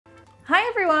Hi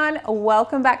everyone,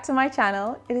 welcome back to my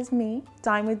channel. It is me,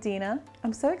 Dine with Dina.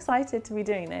 I'm so excited to be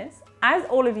doing this. As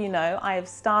all of you know, I have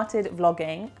started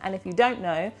vlogging, and if you don't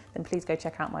know, then please go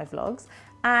check out my vlogs.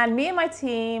 And me and my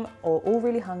team are all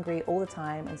really hungry all the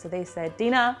time, and so they said,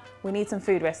 Dina, we need some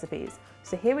food recipes.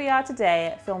 So here we are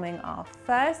today filming our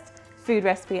first food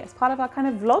recipe as part of our kind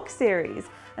of vlog series.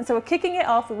 And so we're kicking it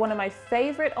off with one of my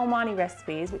favorite Omani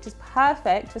recipes, which is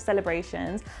perfect for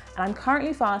celebrations. And I'm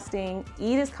currently fasting,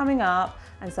 Eid is coming up,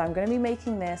 and so I'm going to be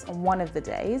making this on one of the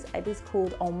days. It is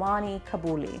called Omani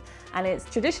Qabooli, and it's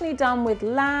traditionally done with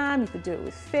lamb. You could do it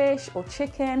with fish or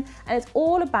chicken, and it's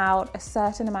all about a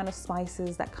certain amount of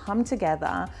spices that come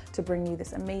together to bring you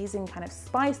this amazing kind of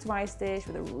spiced rice dish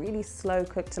with a really slow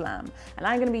cooked lamb. And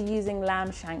I'm going to be using lamb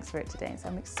shanks for it today, so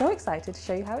I'm so excited to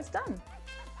show you how it's done.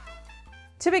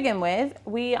 To begin with,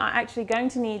 we are actually going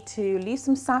to need to leave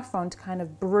some saffron to kind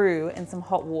of brew in some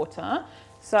hot water.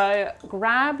 So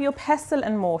grab your pestle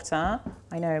and mortar.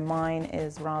 I know mine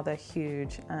is rather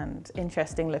huge and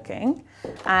interesting looking.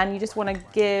 And you just want to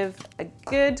give a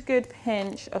good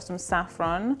pinch of some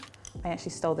saffron. I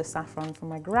actually stole this saffron from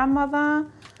my grandmother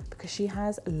because she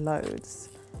has loads.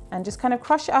 And just kind of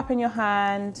crush it up in your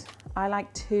hand. I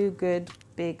like 2 good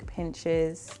big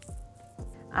pinches.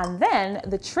 And then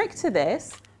the trick to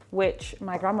this, which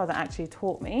my grandmother actually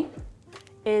taught me,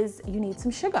 is you need some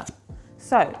sugar.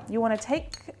 So you want to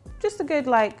take just a good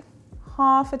like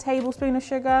half a tablespoon of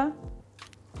sugar,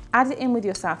 add it in with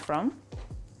your saffron.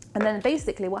 And then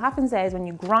basically what happens there is when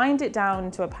you grind it down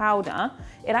into a powder,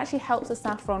 it actually helps the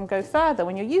saffron go further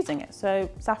when you're using it. So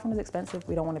saffron is expensive,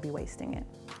 we don't want to be wasting it.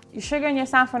 Your sugar and your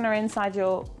saffron are inside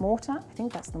your mortar. I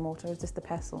think that's the mortar, or is this the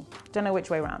pestle? Don't know which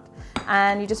way around.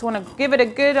 And you just want to give it a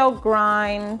good old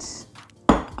grind.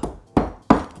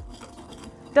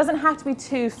 Doesn't have to be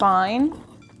too fine.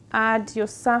 Add your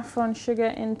saffron sugar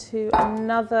into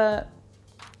another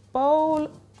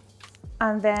bowl,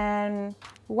 and then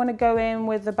we want to go in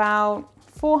with about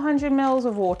 400 mils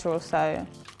of water or so.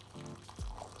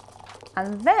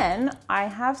 And then I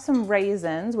have some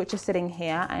raisins which are sitting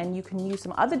here, and you can use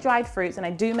some other dried fruits, and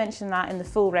I do mention that in the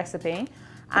full recipe.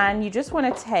 And you just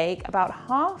want to take about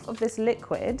half of this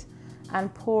liquid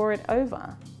and pour it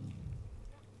over.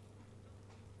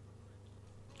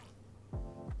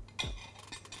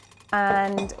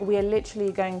 And we are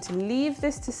literally going to leave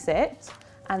this to sit,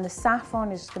 and the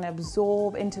saffron is just going to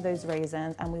absorb into those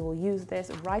raisins, and we will use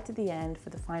this right at the end for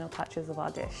the final touches of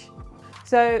our dish.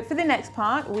 So for the next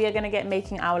part, we are going to get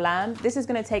making our lamb. This is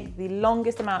going to take the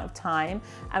longest amount of time,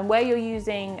 and where you're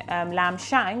using lamb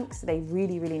shanks, they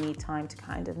really need time to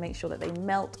kind of make sure that they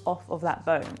melt off of that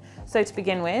bone. So to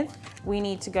begin with, we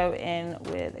need to go in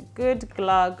with a good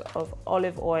glug of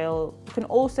olive oil. You can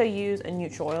also use a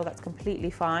neutral oil, that's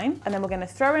completely fine. And then we're going to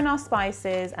throw in our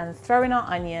spices and throw in our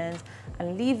onions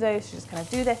and leave those to just kind of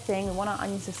do their thing. We want our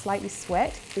onions to slightly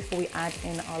sweat before we add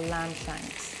in our lamb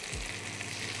shanks.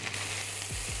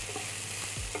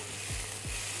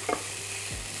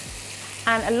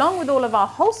 And along with all of our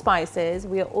whole spices,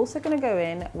 we are also going to go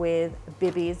in with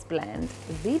Bibi's blend,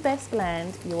 the best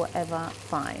blend you will ever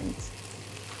find.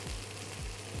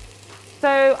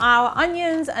 So our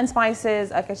onions and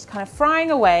spices are just kind of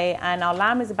frying away, and our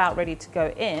lamb is about ready to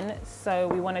go in. So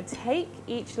we want to take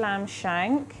each lamb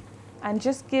shank and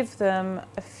just give them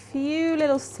a few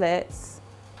little slits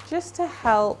just to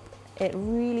help it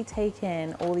really take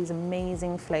in all these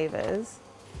amazing flavors.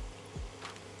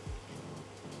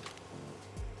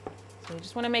 So you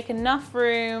just want to make enough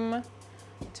room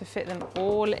to fit them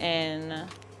all in. And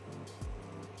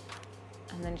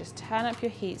then just turn up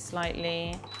your heat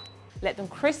slightly. Let them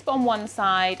crisp on one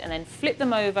side and then flip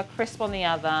them over, crisp on the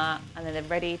other, and then they're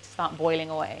ready to start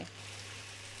boiling away.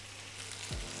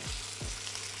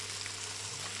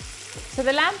 So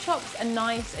the lamb chops are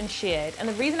nice and sheared, and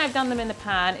the reason I've done them in the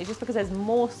pan is just because there's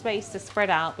more space to spread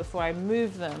out before I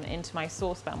move them into my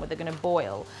saucepan where they're going to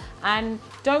boil. And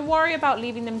don't worry about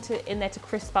leaving them in there to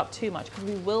crisp up too much, because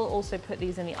we will also put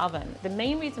these in the oven. The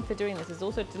main reason for doing this is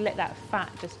also to let that fat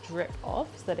just drip off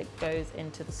so that it goes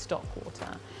into the stock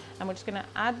water. And we're just going to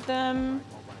add them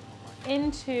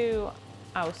into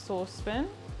our saucepan.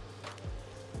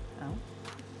 Ow.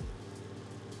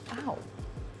 Ow.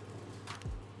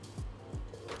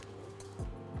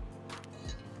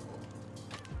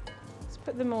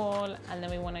 Put them all, and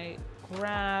then we want to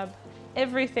grab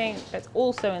everything that's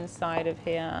also inside of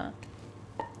here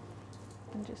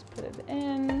and just put it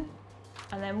in.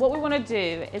 And then what we want to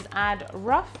do is add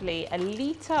roughly a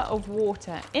litre of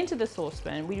water into the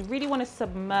saucepan. We really want to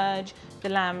submerge the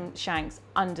lamb shanks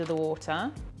under the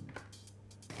water.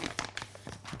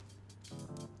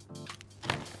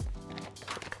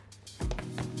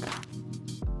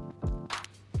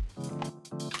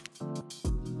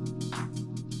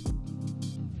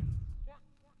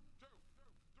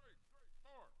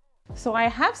 So I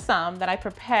have some that I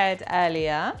prepared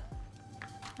earlier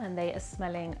and they are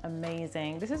smelling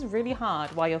amazing. This is really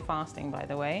hard while you're fasting, by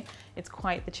the way. It's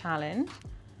quite the challenge.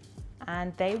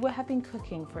 And they have been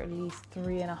cooking for at least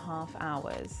 3.5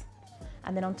 hours.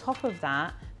 And then on top of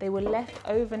that, they were left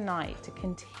overnight to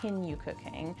continue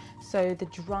cooking. So the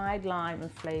dried lime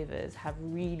and flavors have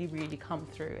really, really come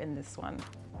through in this one.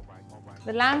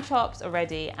 The lamb chops are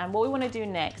ready, and what we want to do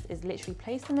next is literally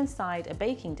place them inside a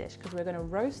baking dish because we're going to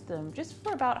roast them just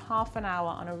for about half an hour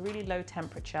on a really low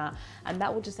temperature, and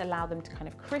that will just allow them to kind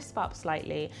of crisp up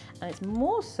slightly. And it's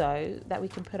more so that we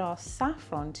can put our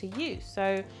saffron to use.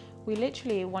 So we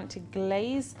literally want to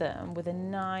glaze them with a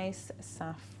nice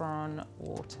saffron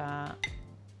water.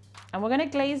 And we're going to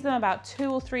glaze them about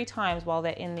 2 or 3 times while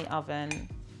they're in the oven.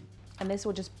 And this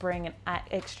will just bring an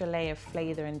extra layer of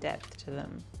flavor and depth to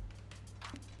them.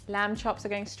 Lamb chops are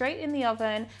going straight in the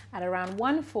oven at around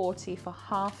 140 for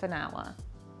half an hour.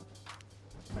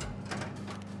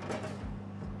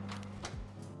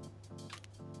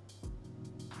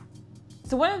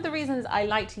 So one of the reasons I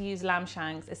like to use lamb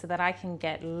shanks is so that I can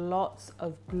get lots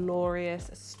of glorious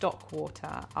stock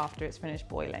water after it's finished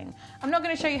boiling. I'm not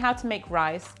going to show you how to make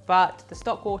rice, but the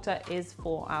stock water is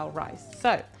for our rice.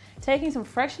 So taking some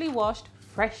freshly washed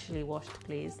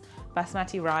please,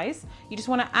 basmati rice. You just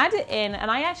want to add it in,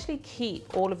 and I actually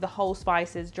keep all of the whole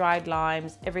spices, dried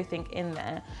limes, everything in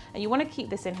there. And you want to keep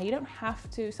this in here. You don't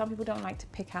have to. Some people don't like to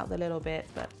pick out the little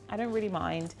bits, but I don't really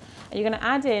mind. And you're going to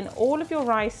add in all of your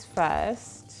rice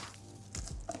first.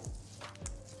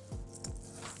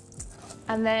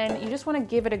 And then you just want to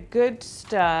give it a good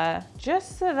stir,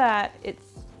 just so that it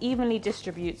evenly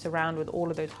distributes around with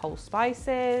all of those whole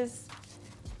spices.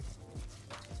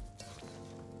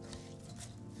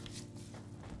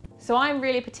 So I'm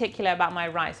really particular about my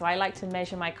rice, so I like to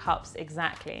measure my cups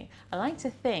exactly. I like to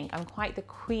think I'm quite the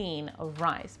queen of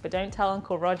rice, but don't tell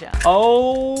Uncle Roger.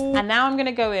 Oh! And now I'm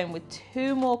gonna go in with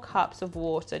 2 more cups of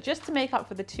water, just to make up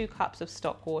for the 2 cups of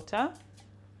stock water.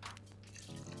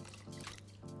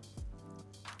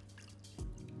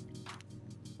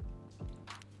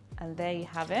 And there you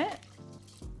have it.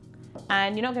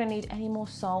 And you're not going to need any more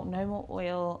salt, no more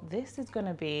oil. This is going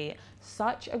to be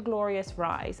such a glorious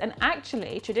rice. And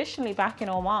actually, traditionally back in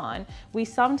Oman, we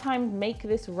sometimes make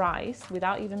this rice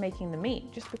without even making the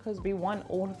meat, just because we want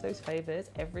all of those flavors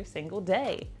every single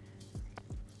day.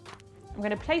 I'm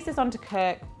going to place this on to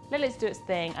cook, let it do its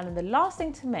thing, and then the last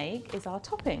thing to make is our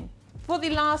topping. For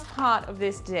the last part of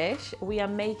this dish, we are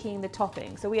making the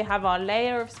topping. So we have our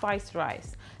layer of spiced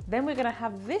rice. Then we're gonna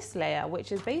have this layer,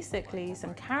 which is basically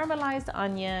some caramelized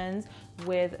onions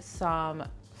with some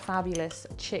fabulous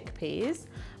chickpeas,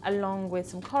 along with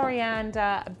some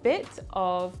coriander, a bit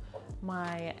of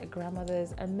my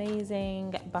grandmother's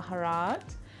amazing baharat,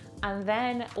 and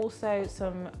then also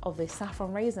some of the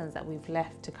saffron raisins that we've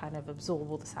left to kind of absorb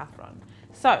all the saffron.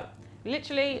 So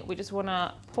literally, we just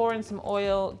wanna pour in some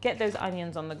oil, get those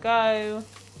onions on the go,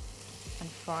 and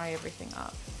fry everything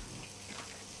up.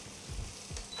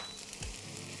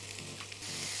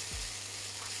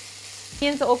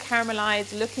 Onions are all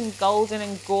caramelized, looking golden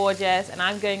and gorgeous, and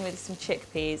I'm going with some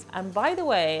chickpeas. And by the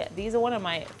way, these are one of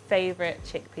my favorite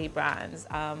chickpea brands.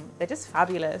 They're just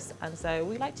fabulous, and so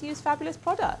we like to use fabulous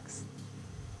products.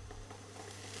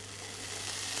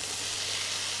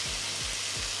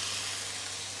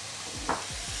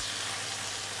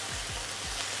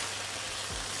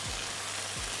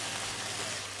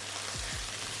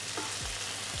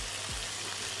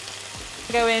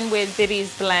 Go in with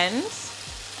Diddy's blend.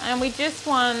 And we just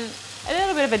want a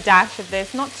little bit of a dash of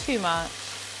this, not too much.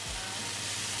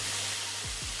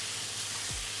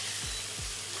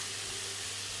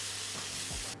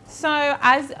 So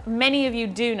as many of you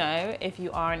do know, if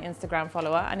you are an Instagram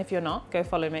follower, and if you're not, go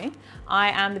follow me. I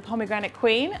am the pomegranate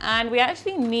queen, and we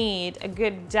actually need a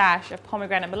good dash of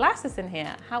pomegranate molasses in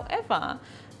here. However,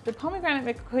 the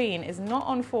pomegranate queen is not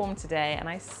on form today, and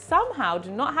I somehow do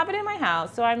not have it in my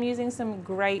house, so I'm using some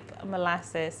grape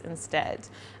molasses instead.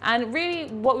 And really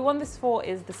what we want this for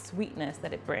is the sweetness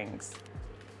that it brings.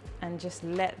 And just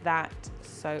let that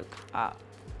soak up.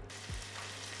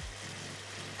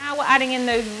 Now we're adding in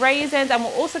those raisins, and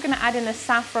we're also going to add in the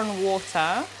saffron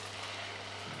water.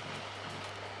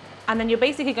 And then you're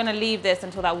basically going to leave this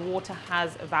until that water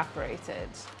has evaporated.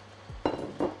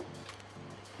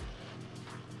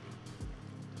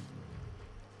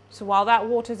 So while that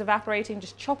water is evaporating,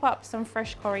 just chop up some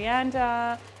fresh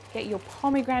coriander, get your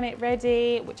pomegranate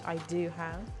ready, which I do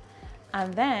have,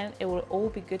 and then it will all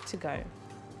be good to go.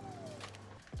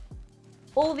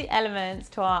 All the elements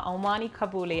to our Omani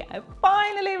Qabooli are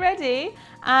finally ready,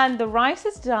 and the rice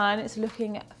is done. It's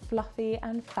looking fluffy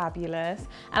and fabulous.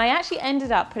 And I actually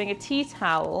ended up putting a tea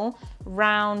towel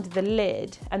round the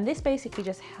lid, and this basically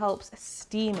just helps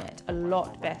steam it a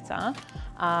lot better.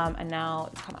 And now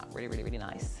it's come out really, really, really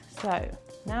nice. So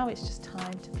now it's just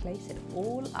time to place it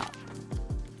all up.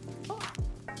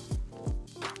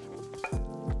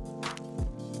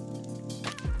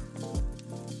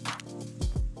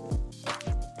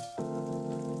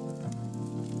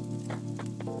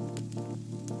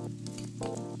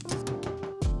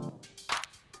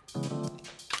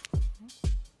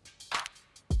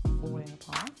 Falling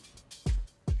apart.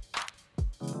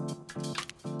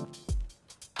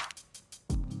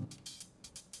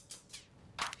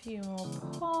 A few more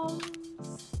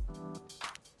poms.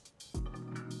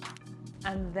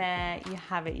 And there you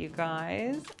have it, you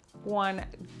guys. One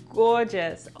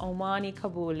gorgeous Omani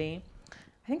Qabooli.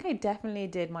 I think I definitely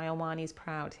did my Omanis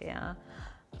proud here.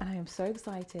 And I am so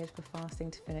excited for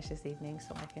fasting to finish this evening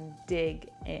so I can dig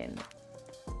in.